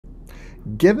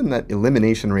Given that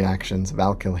elimination reactions of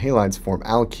alkyl halides form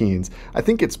alkenes, I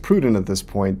think it's prudent at this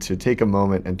point to take a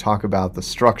moment and talk about the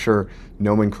structure,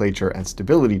 nomenclature, and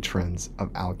stability trends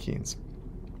of alkenes.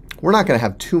 We're not going to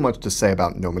have too much to say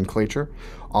about nomenclature.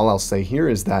 All I'll say here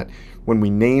is that when we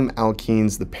name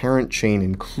alkenes, the parent chain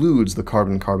includes the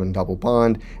carbon-carbon double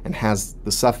bond and has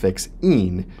the suffix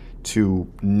 -ene to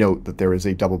note that there is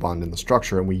a double bond in the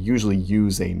structure, and we usually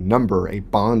use a number, a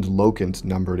bond locant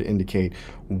number, to indicate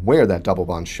where that double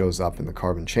bond shows up in the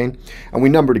carbon chain. And we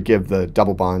number to give the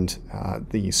double bond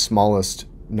the smallest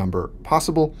number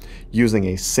possible, using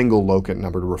a single locant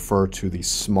number to refer to the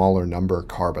smaller number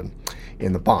carbon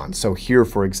in the bond. So here,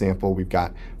 for example, we've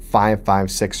got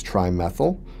 5,5,6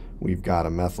 trimethyl. We've got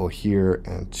a methyl here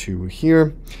and 2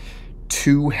 here.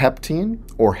 2-heptene,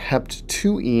 or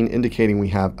hept2-ene, indicating we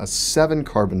have a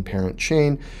 7-carbon parent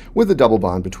chain with a double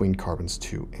bond between carbons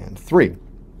 2 and 3.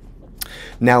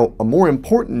 Now, a more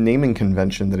important naming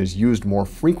convention that is used more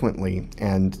frequently,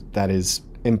 and that is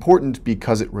important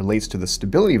because it relates to the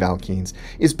stability of alkenes,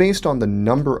 is based on the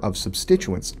number of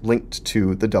substituents linked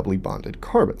to the doubly bonded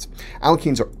carbons.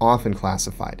 Alkenes are often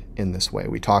classified in this way.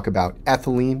 We talk about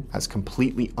ethylene as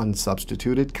completely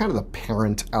unsubstituted, kind of the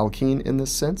parent alkene in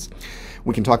this sense.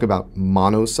 We can talk about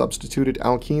monosubstituted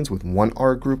alkenes with one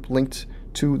R group linked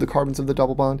to the carbons of the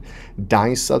double bond,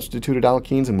 disubstituted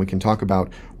alkenes, and we can talk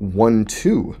about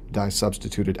 1,2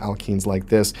 disubstituted alkenes like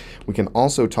this. We can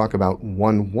also talk about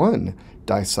 1,1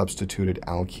 disubstituted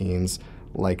alkenes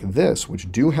like this, which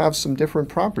do have some different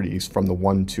properties from the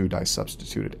 1,2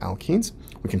 disubstituted alkenes.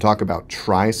 We can talk about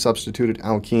trisubstituted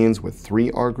alkenes with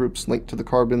 3 R groups linked to the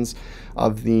carbons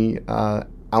of the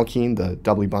alkene, the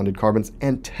doubly bonded carbons,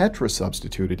 and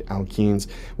tetrasubstituted alkenes,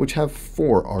 which have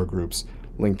 4 R groups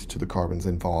linked to the carbons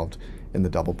involved in the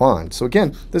double bond. So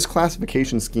again, this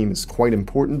classification scheme is quite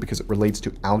important because it relates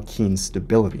to alkene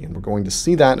stability, and we're going to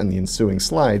see that in the ensuing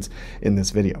slides in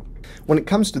this video. When it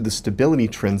comes to the stability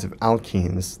trends of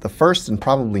alkenes, the first and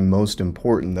probably most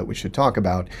important that we should talk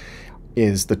about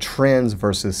is the trans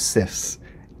versus cis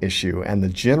issue, and the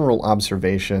general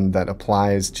observation that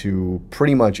applies to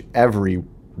pretty much every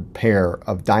pair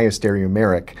of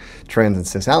diastereomeric trans and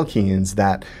cis alkenes,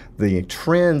 that the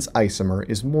trans isomer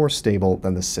is more stable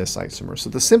than the cis isomer. So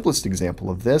the simplest example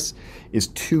of this is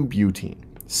 2-butene.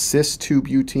 Cis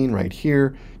 2-butene right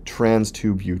here, trans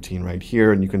 2-butene right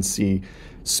here, and you can see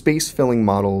space-filling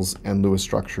models and Lewis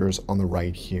structures on the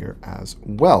right here as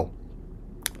well.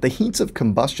 The heats of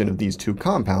combustion of these two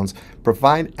compounds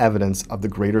provide evidence of the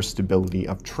greater stability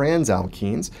of trans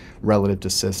alkenes relative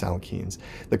to cis alkenes.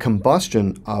 The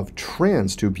combustion of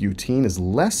trans 2-butene is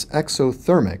less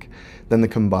exothermic than the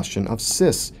combustion of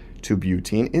cis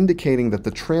 2-butene, indicating that the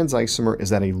trans isomer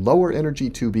is at a lower energy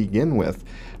to begin with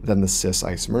than the cis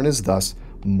isomer and is thus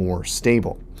more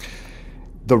stable.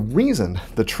 The reason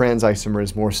the trans isomer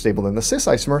is more stable than the cis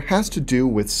isomer has to do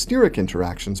with steric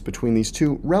interactions between these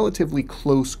two relatively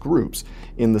close groups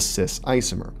in the cis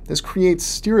isomer. This creates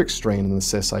steric strain in the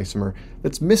cis isomer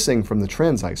that's missing from the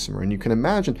trans isomer, and you can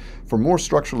imagine for more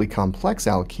structurally complex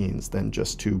alkenes than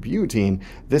just 2-butene,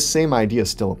 this same idea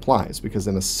still applies, because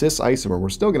in a cis isomer we're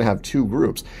still going to have two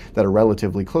groups that are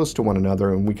relatively close to one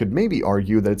another, and we could maybe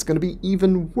argue that it's going to be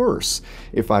even worse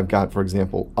if I've got, for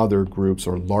example, other groups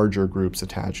or larger groups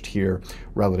attached here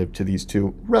relative to these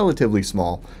two relatively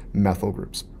small methyl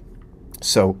groups.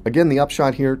 So again, the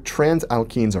upshot here, trans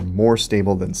alkenes are more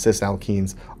stable than cis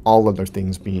alkenes, all other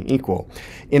things being equal.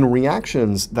 In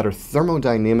reactions that are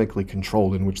thermodynamically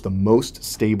controlled, in which the most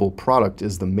stable product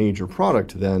is the major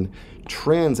product, then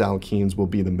trans alkenes will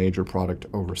be the major product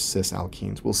over cis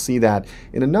alkenes. We'll see that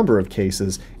in a number of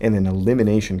cases in an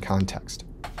elimination context.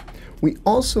 We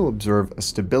also observe a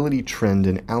stability trend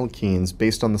in alkenes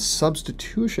based on the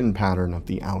substitution pattern of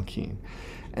the alkene,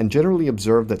 and generally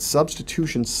observe that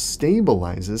substitution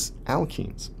stabilizes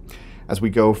alkenes. As we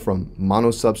go from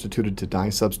monosubstituted to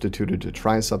disubstituted to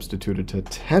trisubstituted to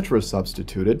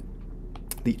tetrasubstituted,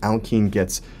 the alkene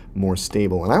gets more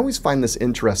stable. And I always find this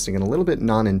interesting and a little bit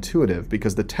non-intuitive,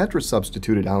 because the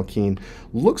tetrasubstituted alkene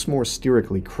looks more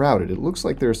sterically crowded. It looks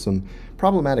like there's some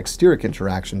problematic steric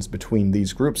interactions between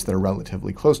these groups that are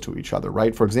relatively close to each other,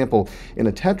 right? For example, in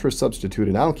a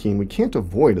tetrasubstituted alkene, we can't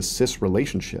avoid a cis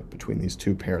relationship between these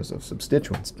two pairs of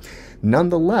substituents.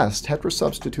 Nonetheless,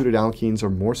 tetrasubstituted alkenes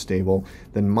are more stable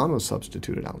than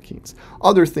monosubstituted alkenes,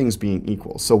 other things being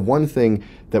equal. So one thing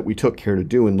that we took care to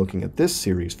do in looking at this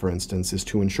series, for instance, is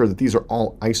to ensure that these are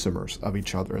all isomers of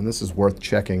each other, and this is worth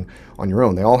checking on your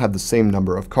own. They all have the same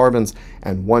number of carbons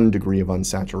and 1 degree of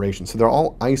unsaturation, so they're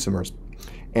all isomers.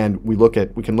 And we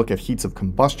can look at heats of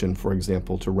combustion, for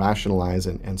example, to rationalize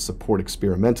and support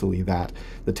experimentally that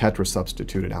the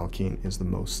tetrasubstituted alkene is the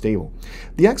most stable.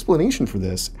 The explanation for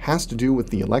this has to do with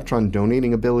the electron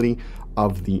donating ability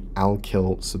of the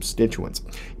alkyl substituents.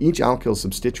 Each alkyl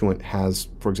substituent has,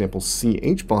 for example,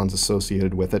 CH bonds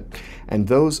associated with it, and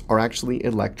those are actually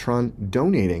electron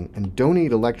donating and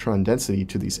donate electron density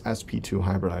to these sp2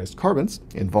 hybridized carbons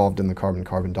involved in the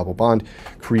carbon-carbon double bond,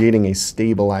 creating a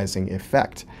stabilizing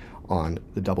effect on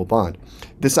the double bond.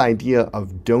 This idea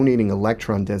of donating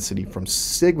electron density from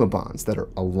sigma bonds that are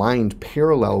aligned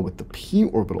parallel with the p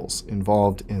orbitals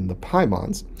involved in the pi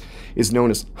bonds is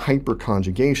known as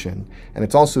hyperconjugation, and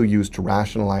it's also used to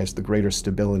rationalize the greater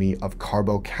stability of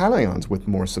carbocations with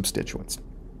more substituents.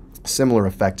 Similar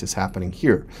effect is happening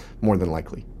here, more than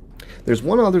likely. There's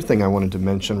one other thing I wanted to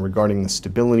mention regarding the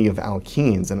stability of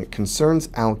alkenes, and it concerns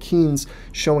alkenes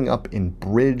showing up in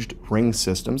bridged ring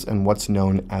systems and what's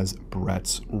known as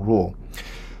Bredt's rule.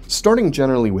 Starting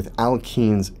generally with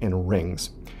alkenes in rings,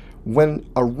 when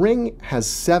a ring has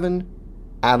 7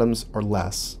 atoms or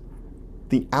less,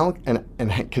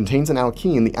 and contains an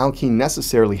alkene, the alkene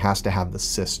necessarily has to have the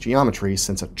cis geometry,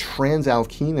 since a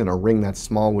transalkene in a ring that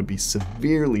small would be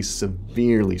severely,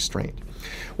 severely strained.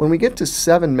 When we get to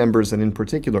 7 members, and in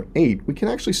particular 8, we can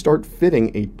actually start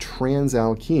fitting a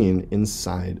transalkene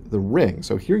inside the ring.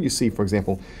 So here you see, for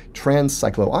example,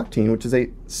 trans-cyclooctene, which is a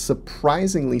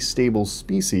surprisingly stable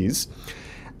species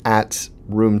at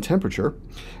room temperature.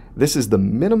 This is the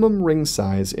minimum ring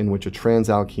size in which a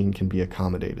transalkene can be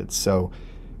accommodated. So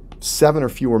 7 or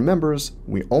fewer members,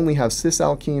 we only have cis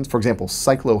alkenes. For example,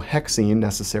 cyclohexene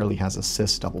necessarily has a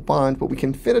cis double bond, but we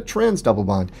can fit a trans double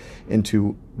bond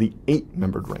into the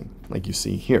 8-membered ring, like you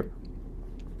see here.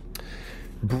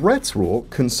 Brett's rule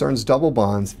concerns double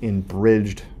bonds in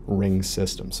bridged ring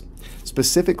systems,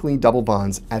 specifically double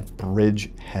bonds at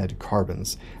bridge head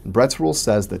carbons. And Brett's rule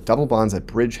says that double bonds at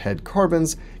bridge head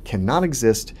carbons cannot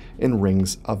exist in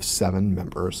rings of 7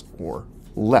 members or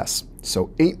less. So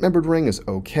 8-membered ring is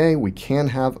okay. We can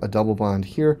have a double bond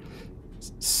here.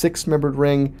 6-membered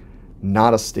ring,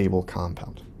 not a stable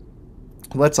compound.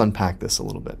 Let's unpack this a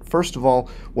little bit. First of all,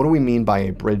 what do we mean by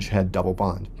a bridge head double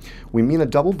bond? We mean a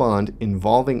double bond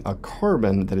involving a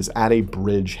carbon that is at a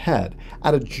bridge head,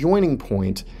 at a joining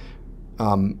point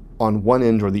on one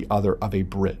end or the other of a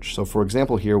bridge. So for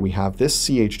example, here we have this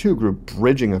CH2 group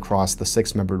bridging across the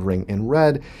 6-membered ring in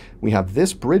red. We have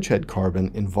this bridgehead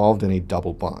carbon involved in a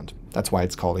double bond. That's why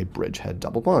it's called a bridgehead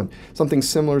double bond. Something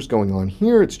similar is going on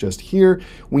here. It's just here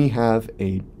we have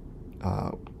a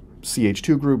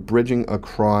CH2 group bridging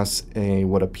across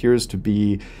what appears to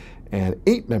be an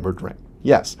 8-membered ring.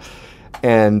 Yes.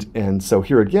 And so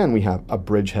here again we have a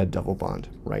bridgehead double bond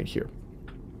right here.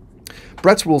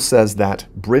 Brett's rule says that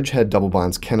bridgehead double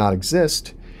bonds cannot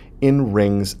exist in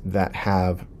rings that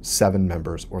have 7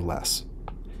 members or less.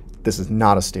 This is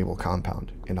not a stable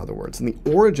compound, in other words. And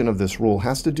the origin of this rule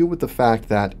has to do with the fact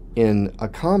that in a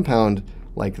compound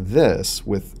like this,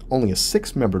 with only a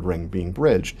 6-membered ring being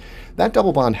bridged, that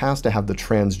double bond has to have the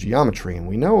trans geometry. And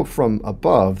we know from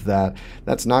above that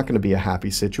that's not going to be a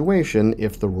happy situation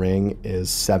if the ring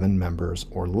is 7 members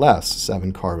or less,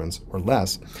 7 carbons or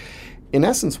less. In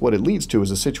essence, what it leads to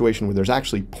is a situation where there's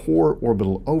actually poor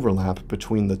orbital overlap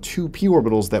between the 2 p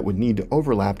orbitals that would need to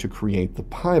overlap to create the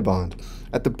pi bond.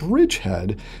 At the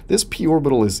bridgehead, this p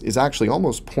orbital is actually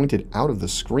almost pointed out of the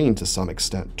screen to some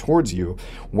extent towards you,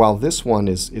 while this one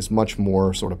is much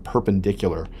more sort of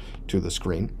perpendicular to the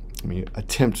screen. Let me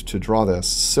attempt to draw this.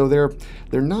 So they're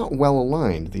not well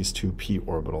aligned, these 2 p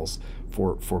orbitals,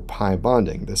 for pi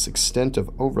bonding. This extent of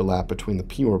overlap between the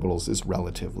p orbitals is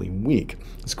relatively weak.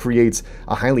 This creates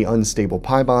a highly unstable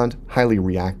pi bond, highly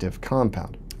reactive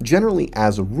compound. Generally,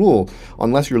 as a rule,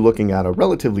 unless you're looking at a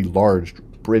relatively large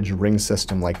bridge ring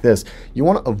system like this, you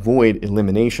want to avoid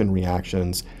elimination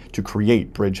reactions to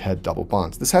create bridgehead double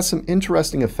bonds. This has some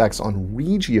interesting effects on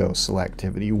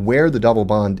regioselectivity, where the double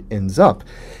bond ends up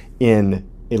in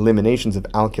eliminations of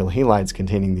alkyl halides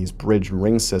containing these bridge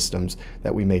ring systems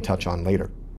that we may touch on later.